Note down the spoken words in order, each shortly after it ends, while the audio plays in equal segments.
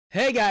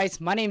Hey guys,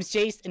 my name's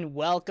Jace and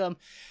welcome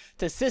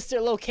to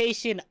Sister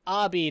Location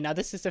Obby. Now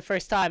this is the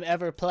first time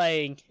ever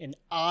playing in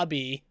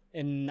Obby,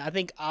 and I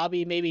think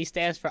Obby maybe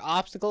stands for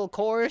obstacle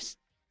course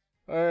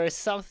or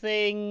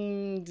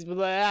something.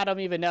 I don't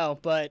even know,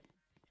 but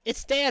it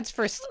stands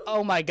for,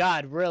 oh my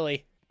god,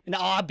 really? An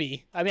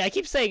Obby. I mean, I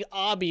keep saying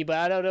Obby, but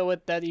I don't know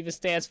what that even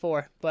stands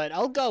for, but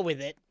I'll go with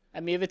it. I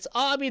mean, if it's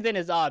Obby, then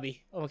it's Obby.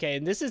 Okay,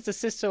 and this is the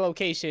Sister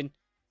Location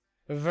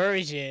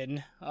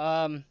version.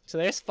 So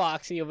there's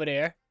Foxy over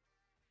there.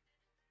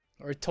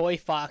 Or Toy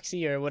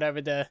Foxy, or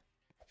whatever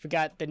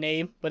forgot the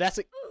name, but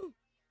that's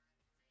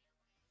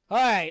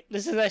Alright,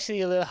 this is actually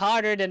a little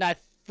harder than I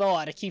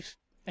thought. I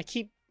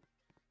keep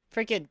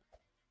freaking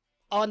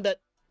on the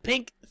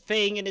pink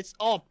thing, and it's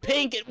all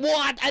pink, and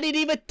what? I didn't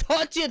even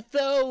touch it,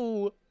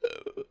 though! I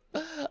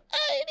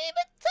didn't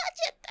even touch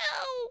it,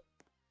 though!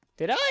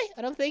 Did I?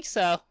 I don't think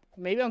so.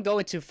 Maybe I'm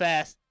going too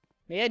fast.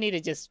 Maybe I need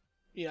to just,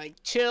 like,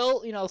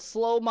 chill,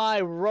 slow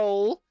my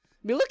roll.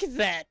 I mean, look at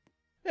that!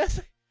 That's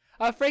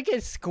a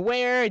freaking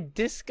square,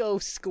 disco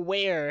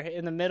square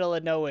in the middle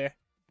of nowhere.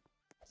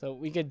 So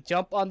we could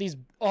jump on these.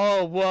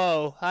 Oh,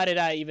 whoa. How did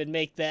I even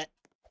make that?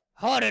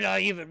 How did I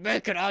even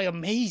make it? I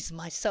amaze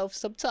myself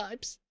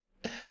sometimes.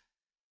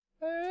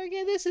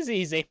 Okay, this is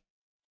easy.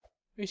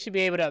 We should be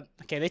able to.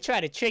 Okay, they try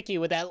to trick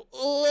you with that.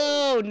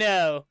 Oh,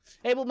 no.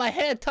 Hey, but my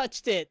head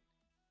touched it.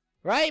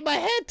 Right? My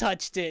head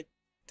touched it.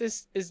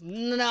 This is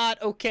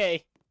not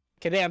okay.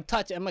 Okay, there, I'm gonna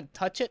touch it. I'm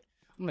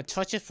gonna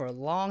touch it for a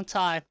long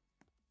time.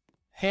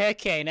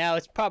 Okay, now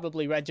it's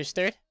probably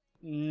registered.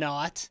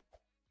 Not.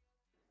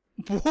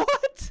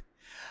 What?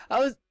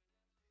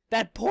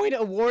 That point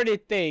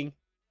awarded thing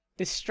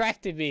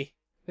distracted me.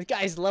 This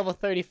guy's level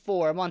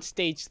 34. I'm on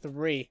stage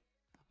 3.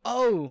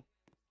 Oh.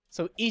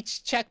 So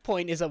each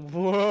checkpoint is a...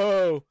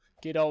 Whoa.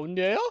 Get on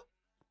there.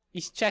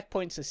 Each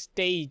checkpoint's a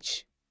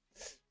stage.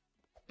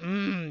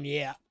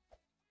 Yeah.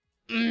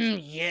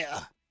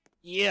 Yeah.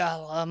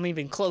 Yeah, I'm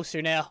even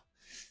closer now.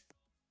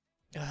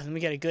 Let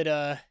me get a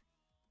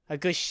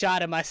good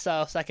shot of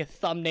myself so I can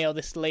thumbnail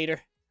this later.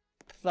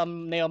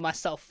 Thumbnail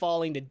myself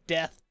falling to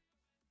death.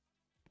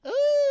 Ooh!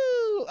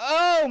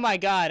 Oh my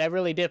god, I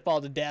really did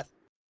fall to death.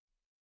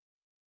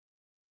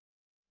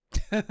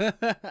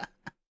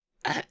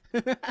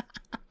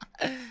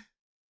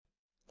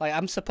 Like,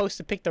 I'm supposed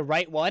to pick the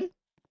right one?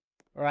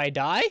 Or I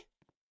die?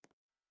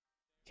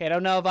 Okay, I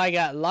don't know if I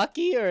got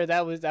lucky or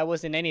that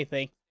wasn't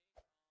anything.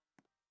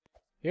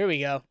 Here we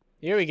go.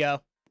 Here we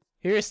go.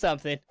 Here's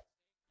something.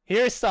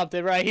 Here's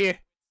something right here.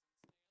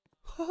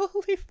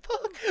 Holy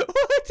fuck!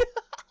 What?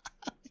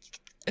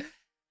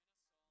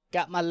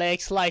 Got my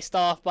leg sliced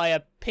off by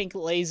a pink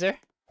laser.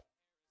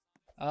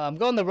 I'm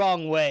going the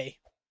wrong way.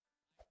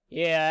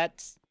 Yeah,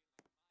 that's...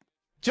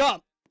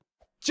 Jump!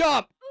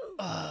 Jump!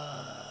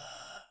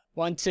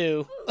 1,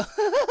 2.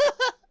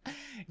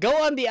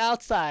 Go on the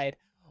outside.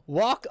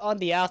 Walk on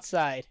the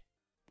outside.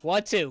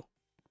 1, 2.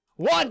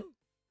 1!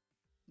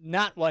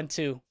 Not 1,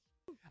 2.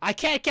 I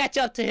can't catch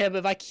up to him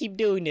if I keep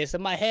doing this,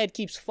 and my head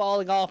keeps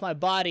falling off my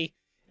body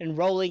and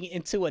rolling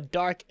into a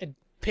dark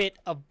pit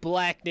of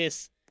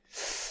blackness.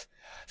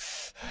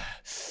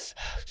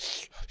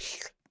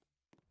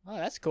 Oh,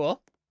 that's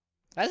cool.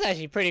 That's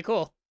actually pretty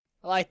cool.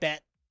 I like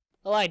that.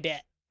 I like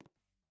that.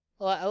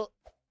 I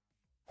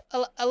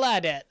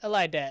like that. I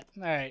like that.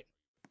 Alright.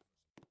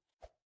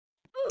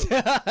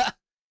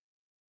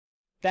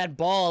 That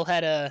ball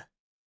had a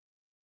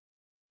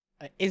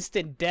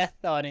instant death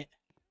on it.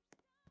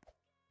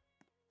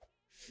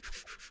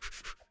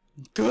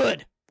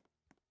 Good.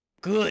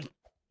 Good.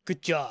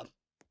 Good job.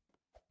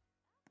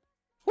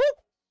 Woo!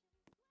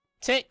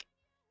 Tick,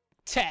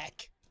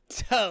 tack,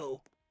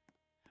 toe,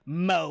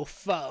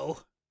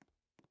 mofo.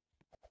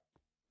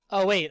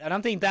 Oh wait, I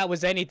don't think that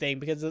was anything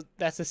because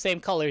that's the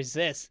same color as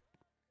this.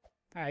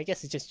 Alright, I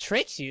guess it just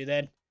tricks you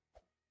then.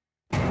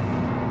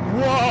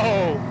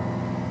 Whoa!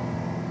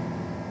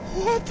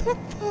 What the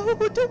fuck?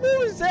 What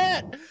was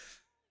that?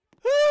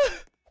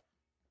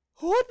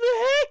 What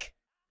the heck?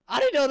 I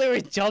didn't know there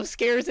were jump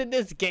scares in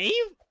this game.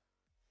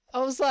 I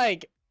was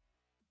like,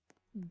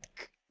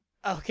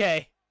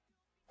 okay,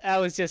 that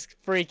was just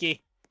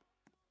freaky.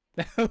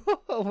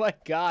 Oh my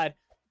god.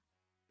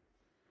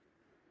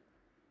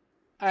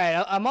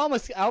 Alright, I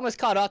almost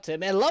caught up to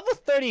him. And level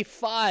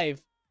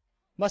 35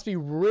 must be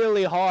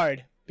really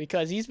hard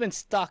because he's been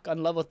stuck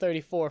on level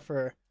 34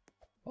 for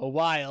a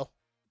while.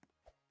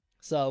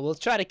 So we'll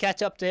try to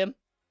catch up to him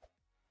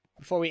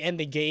before we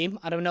end the game.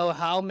 I don't know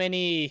how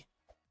many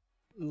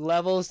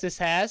levels this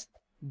has,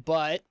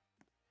 but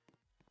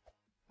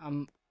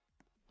I'm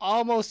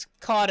almost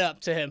caught up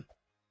to him.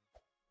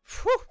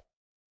 Whew.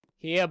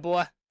 Yeah,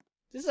 boy.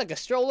 This is like a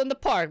stroll in the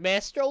park,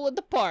 man. Stroll in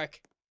the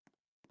park.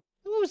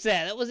 What was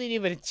that? That wasn't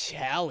even a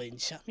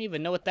challenge. I don't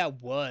even know what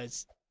that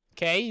was.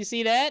 Okay, you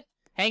see that?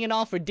 Hanging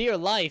on for dear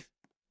life.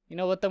 You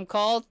know what them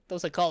called?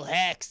 Those are called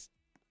hacks.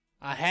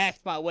 I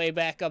hacked my way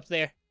back up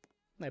there.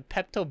 My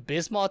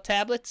Pepto-Bismol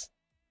tablets?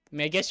 I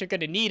mean, I guess you're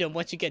gonna need them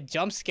once you get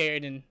jump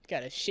scared and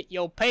gotta shit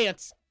your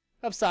pants.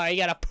 I'm sorry, you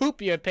gotta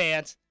poop your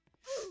pants.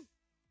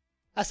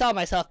 I saw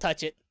myself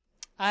touch it.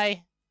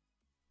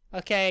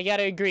 Okay, I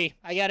gotta agree.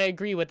 I gotta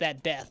agree with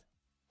that death.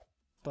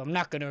 But I'm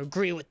not gonna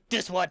agree with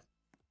this one.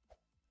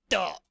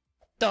 Duh.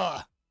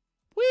 Duh.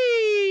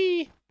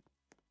 Whee!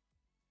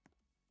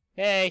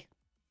 Hey.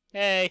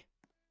 Hey.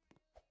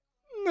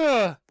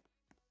 Ugh.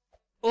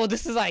 Oh,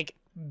 this is like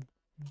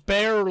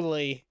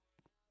barely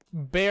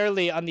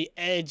on the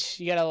edge.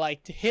 You gotta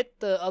like hit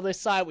the other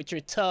side with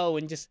your toe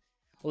and just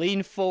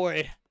lean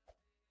forward.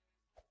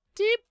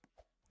 Deep.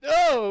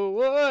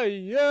 Oh,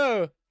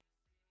 yo.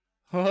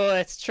 Oh,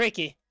 that's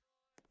tricky.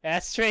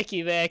 That's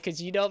tricky, man,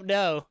 because you don't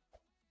know.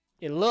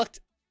 It looked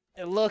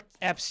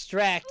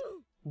abstract.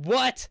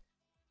 What?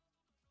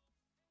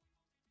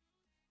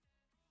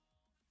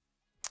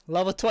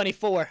 Level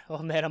 24. Oh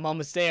man, I'm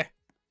almost there.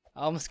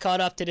 I almost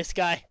caught up to this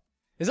guy.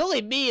 There's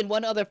only me and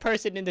one other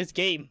person in this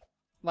game.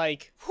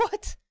 Like,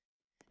 what?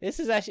 This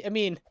is actually, I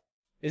mean,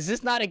 is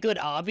this not a good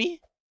obby?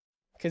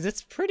 Because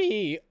it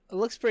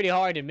looks pretty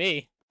hard to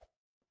me.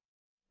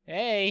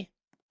 Hey.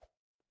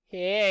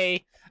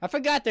 Hey. I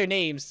forgot their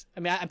names. I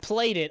mean, I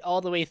played it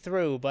all the way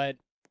through, but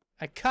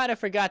I kind of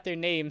forgot their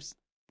names.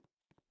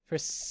 For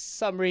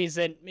some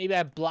reason, maybe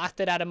I blocked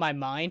it out of my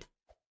mind.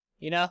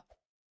 You know?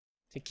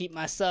 To keep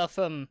myself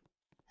from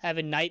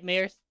having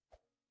nightmares.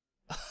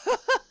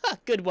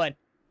 Good one.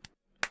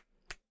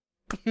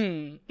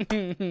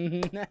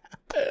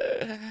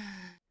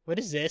 What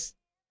is this?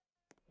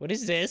 What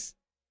is this?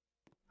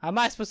 How am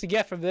I supposed to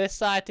get from this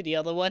side to the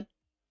other one?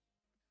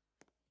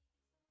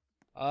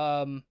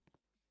 Okay.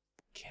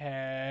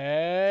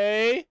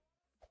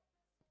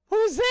 Who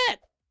was that?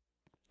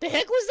 The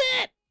heck was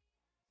that?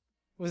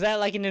 Was that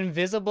like an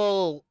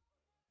invisible...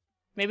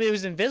 Maybe it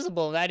was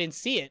invisible and I didn't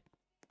see it.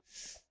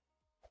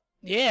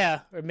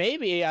 Yeah, or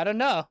maybe, I don't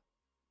know.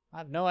 I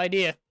have no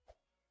idea.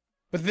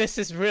 But this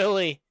is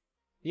really...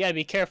 You gotta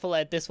be careful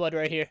at this one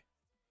right here.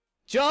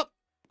 Jump!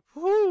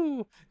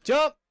 Whoo!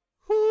 Jump!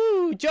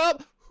 Whoo!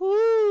 Jump!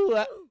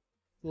 Whoo!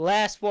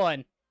 Last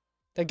one.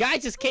 The guy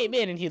just came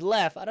in and he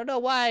left. I don't know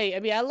why. I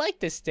mean, I like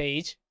this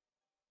stage.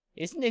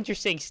 It's an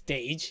interesting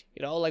stage.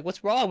 You know, like,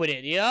 what's wrong with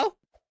it, you know?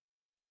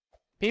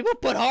 People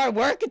put hard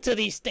work into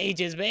these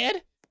stages, man.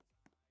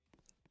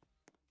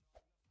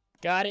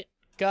 Got it.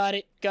 Got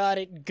it. Got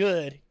it.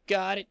 Good.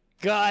 Got it.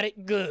 Got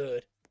it.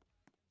 Good.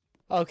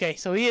 Okay,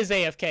 so he is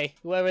AFK.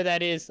 Whoever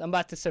that is, I'm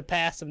about to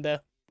surpass him, though.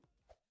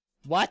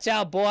 Watch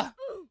out, boy.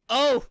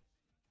 Oh!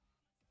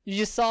 You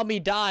just saw me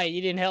die.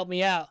 You didn't help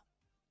me out.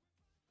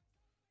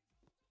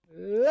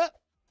 Blip,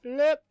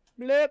 blip,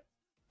 blip.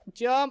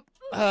 Jump.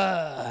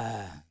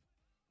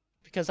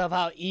 Because of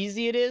how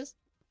easy it is.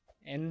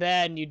 And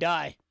then you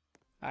die.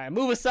 Alright,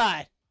 move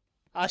aside.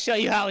 I'll show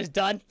you how it's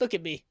done. Look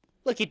at me.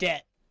 Look at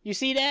that. You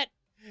see that?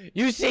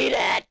 You see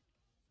that?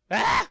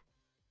 Ah!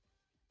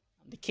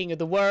 I'm the king of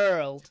the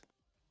world.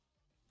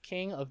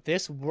 King of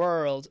this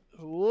world.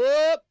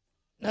 Whoop!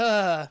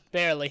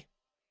 Barely.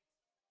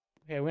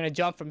 Okay, we're gonna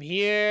jump from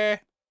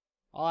here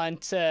on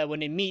to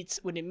when it meets.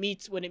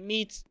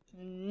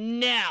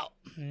 Now!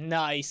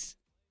 Nice.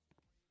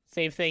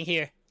 Same thing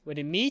here. When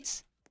it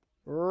meets.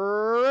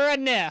 Right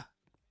now.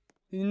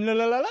 La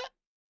la la la.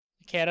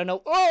 Okay, I don't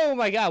know. Oh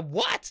my god,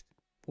 what?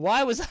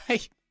 Why was I...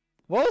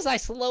 What was I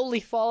slowly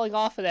falling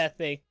off of that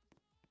thing?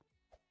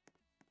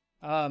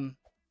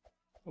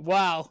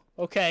 Wow.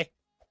 Okay.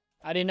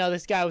 I didn't know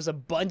this guy was a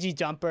bungee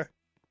jumper.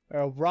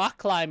 Or a rock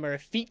climber, a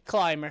feet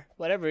climber.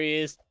 Whatever he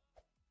is.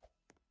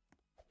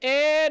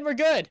 And we're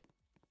good.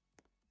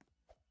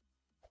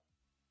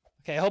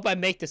 Okay, I hope I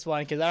make this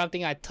one, because I don't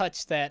think I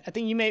touched that. I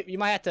think you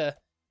might have to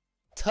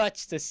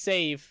touch the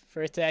save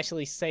for it to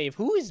actually save.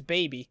 Who is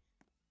Baby?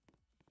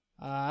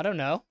 I don't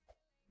know.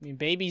 I mean,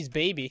 Baby's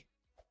Baby.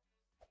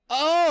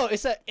 Oh,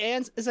 it's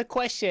a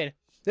question.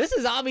 This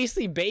is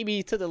obviously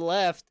Baby to the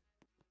left.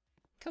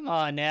 Come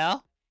on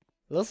now.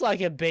 Looks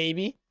like a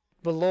baby.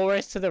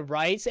 Dolores to the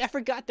right. See, I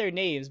forgot their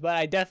names, but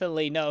I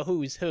definitely know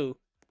who's who.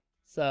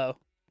 So,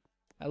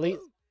 at least...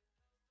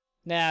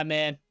 Nah,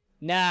 man.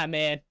 Nah,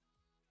 man.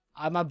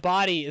 My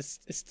body is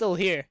still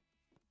here.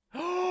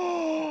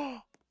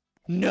 No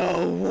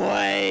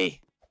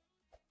way!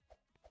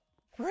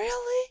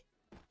 Really?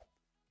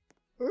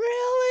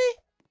 Really?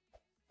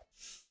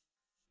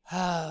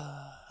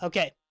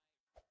 Okay.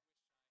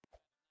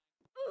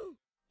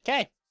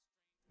 Okay.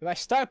 If I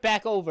start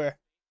back over,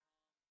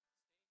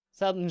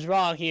 something's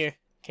wrong here.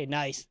 Okay,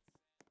 nice.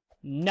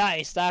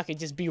 Nice. I could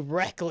just be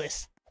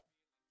reckless.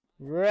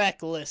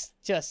 Reckless.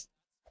 Just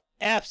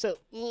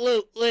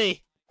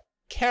absolutely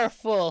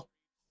careful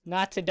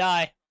not to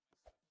die.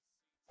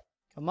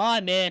 Come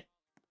on, man.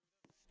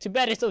 Too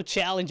bad there's no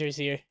challengers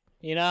here,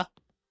 you know?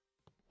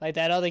 Like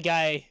that other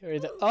guy, or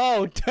the...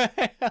 Oh,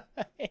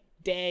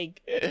 dang.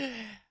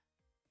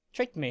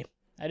 Tricked me.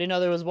 I didn't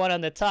know there was one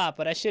on the top,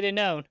 but I should have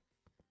known.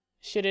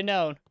 Should have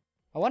known.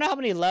 I wonder how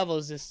many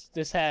levels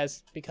this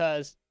has,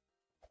 because...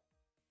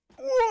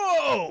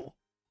 Whoa!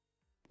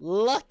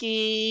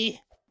 Lucky!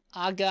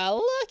 I got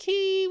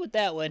lucky with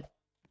that one.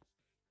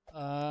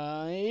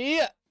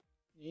 Yeah.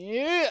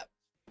 Yeah.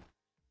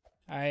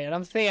 Alright, I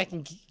don't think I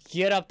can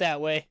get up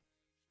that way.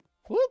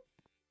 Whoop.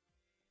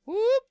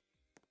 Whoop.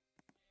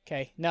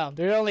 Okay, no,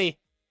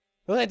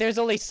 there's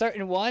only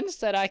certain ones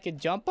that I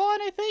could jump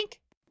on, I think.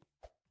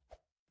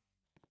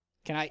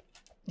 Can I?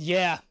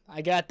 Yeah,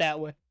 I got that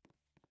one.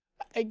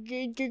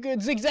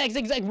 Zigzag,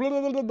 zigzag, blah,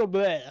 blah, blah, blah,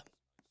 blah.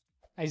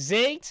 I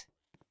zigged,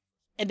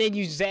 and then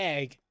you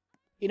zag.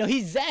 You know,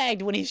 he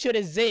zagged when he should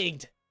have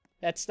zigged.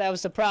 That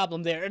was the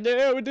problem there.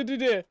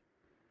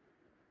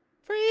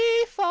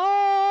 Free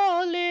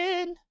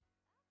falling.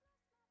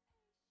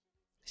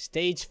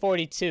 Stage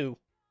 42.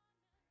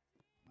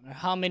 I wonder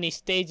how many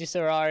stages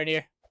there are in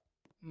here.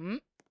 Hmm?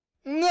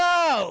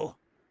 No!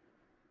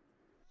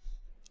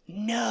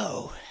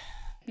 No.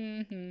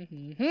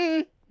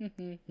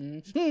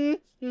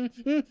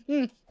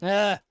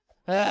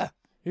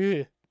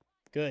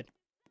 Good.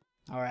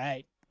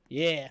 Alright.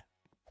 Yeah.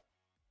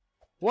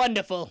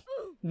 Wonderful.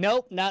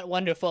 Nope, not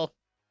wonderful.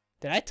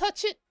 Did I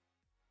touch it?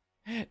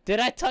 Did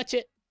I touch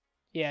it?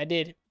 Yeah, I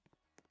did.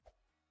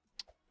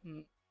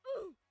 You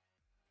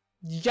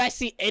guys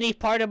see any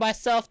part of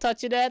myself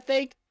touching that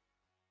thing?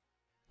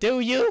 Do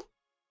you?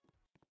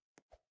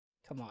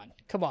 Come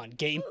on,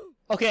 game.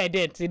 Okay, I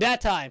did. See,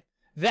 that time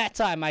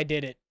I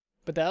did it.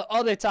 But the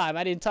other time,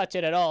 I didn't touch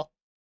it at all.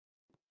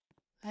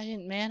 I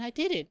didn't, man, I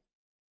did it.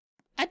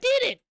 I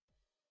did it!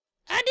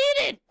 I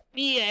did it!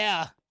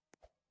 Yeah.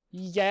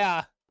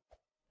 Yeah.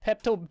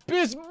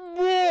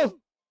 Pepto-Bismol!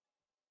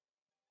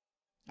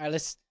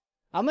 Alright,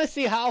 I'm gonna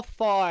see how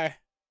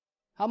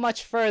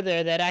much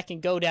further that I can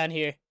go down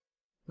here.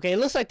 Okay, it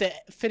looks like the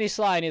finish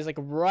line is like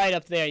right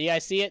up there. You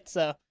guys see it?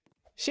 So,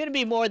 shouldn't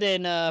be more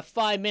than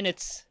 5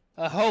 minutes,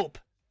 I hope,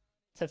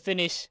 to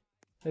finish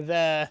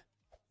the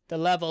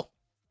level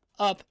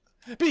up.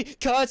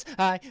 Because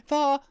I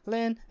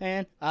fallen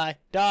and I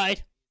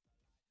died.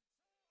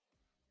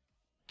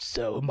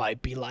 So it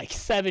might be like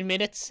 7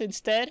 minutes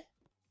instead.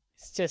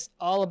 It's just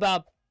all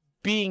about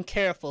being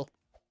careful.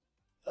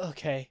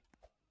 Okay.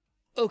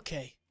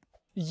 Okay.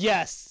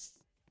 Yes.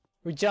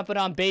 We're jumping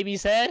on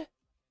baby's head?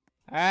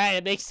 Alright,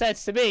 it makes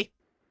sense to me.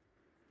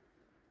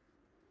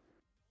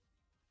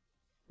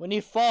 When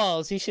he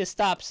falls, he should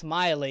stop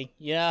smiling,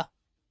 you know?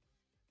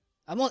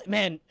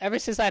 Man, ever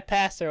since I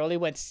passed her, I only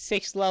went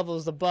 6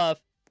 levels above.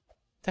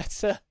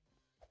 That's,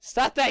 it's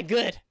not that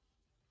good.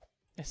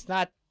 It's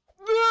not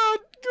that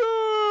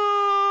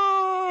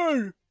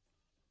good!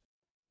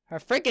 Her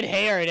freaking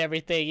hair and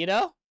everything, you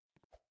know?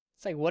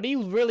 It's like, what are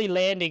you really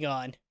landing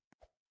on?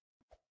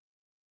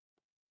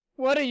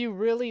 What are you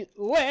really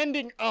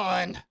landing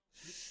on?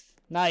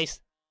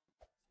 Nice.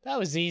 That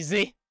was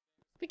easy.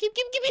 Give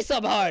me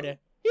some harder.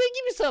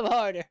 Give me some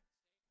harder.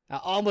 I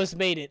almost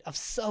made it. I'm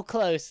so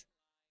close.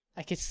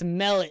 I can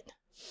smell it.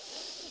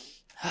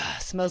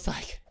 Smells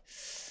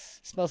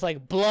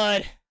like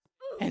blood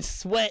and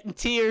sweat and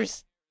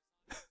tears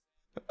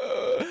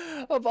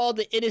of all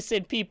the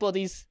innocent people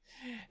these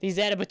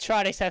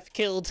animatronics have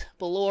killed.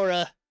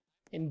 Ballora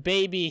and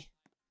Baby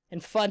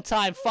and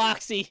Funtime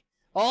Foxy,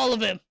 all of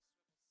them.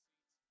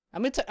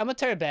 I'm gonna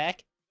turn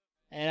back,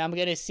 and I'm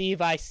gonna see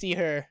if I see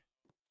her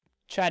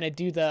trying to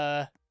do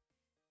the.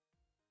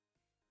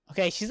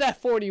 Okay, she's at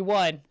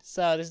 41,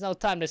 so there's no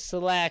time to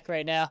slack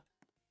right now.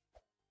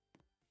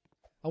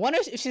 I wonder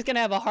if she's gonna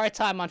have a hard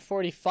time on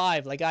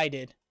 45 like I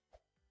did.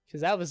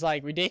 Because that was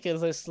like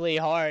ridiculously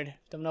hard.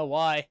 Don't know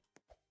why.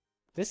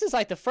 This is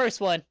like the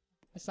first one.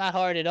 It's not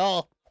hard at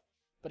all.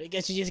 But I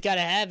guess you just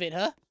gotta have it,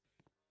 huh?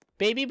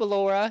 Baby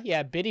Ballora,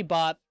 yeah, Bitty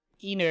Bop,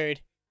 E-Nerd,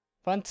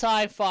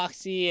 Funtime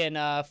Foxy, and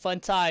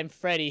Funtime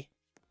Freddy,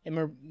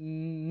 and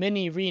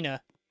Mini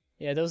Rena.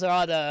 Yeah, those are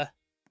all the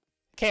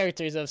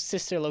characters of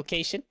Sister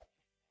Location.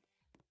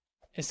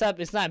 It's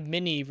not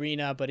Mini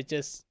Rena, but it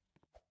just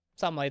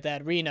something like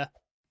that. Rena.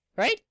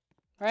 Right?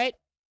 Right?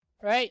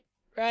 Right?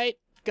 Right?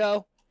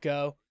 Go.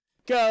 Go.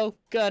 Go.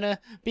 Gonna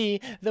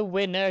be the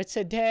winner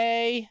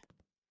today.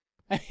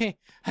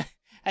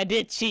 I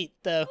did cheat,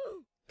 though.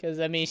 Because,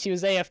 I mean, she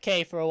was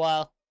AFK for a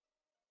while.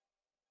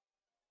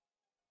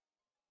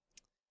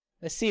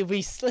 Let's see if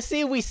we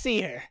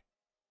see her.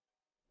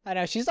 I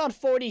know, she's on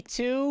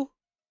 42.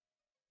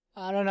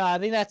 I don't know, I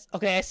think that's...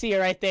 Okay, I see her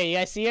right there. You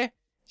guys see her?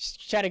 She's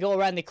trying to go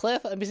around the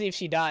cliff. Let me see if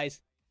she dies.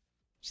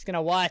 Just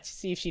gonna watch,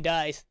 see if she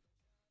dies.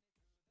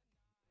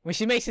 When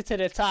she makes it to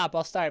the top,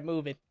 I'll start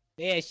moving.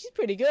 Yeah, she's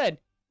pretty good.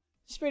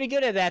 She's pretty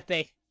good at that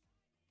thing.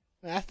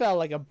 I fell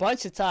like a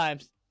bunch of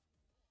times.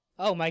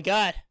 Oh my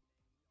god.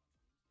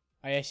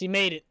 Oh yeah, she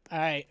made it.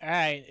 Alright,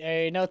 alright.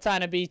 There ain't no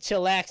time to be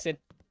chillaxing.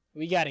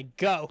 We gotta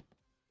go.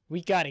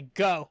 We gotta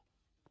go.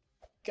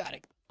 Gotta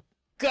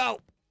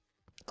go.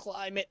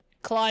 Climb it.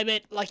 Climb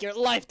it like your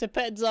life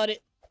depends on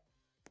it.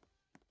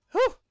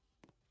 Whew.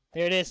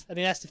 There it is. I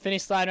think that's the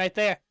finish line right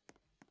there.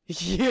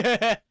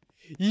 Yeah.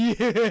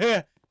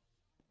 Yeah.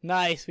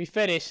 Nice. We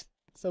finished.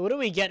 So what do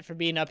we get for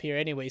being up here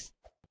anyways?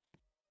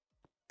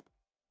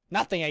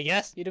 Nothing, I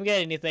guess. You don't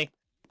get anything.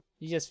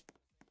 You just...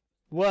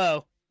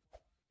 Whoa.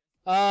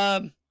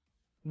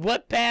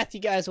 What path you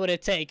guys want to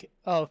take?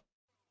 Oh.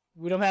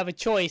 We don't have a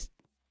choice.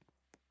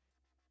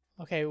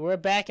 Okay, we're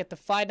back at the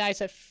Five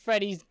Nights at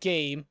Freddy's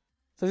game.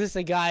 So this is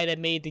the guy that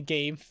made the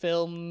game,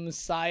 Film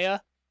Messiah.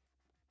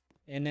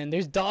 And then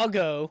there's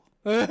Doggo.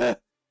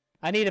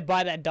 I need to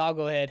buy that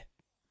Doggo head.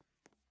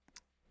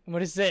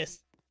 What is this?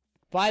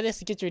 Buy this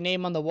to get your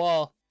name on the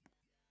wall.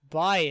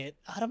 Buy it.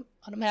 I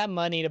don't have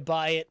money to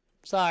buy it.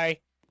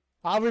 Sorry.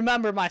 I'll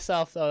remember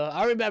myself though.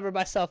 I'll remember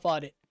myself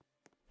on it.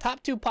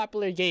 Top 2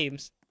 popular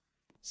games.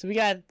 So we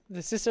got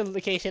the sister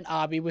location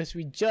Obby, which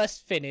we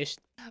just finished.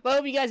 But I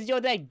hope you guys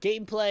enjoyed that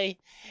gameplay.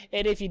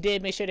 And if you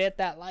did, make sure to hit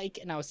that like.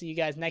 And I will see you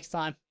guys next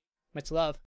time. Much love.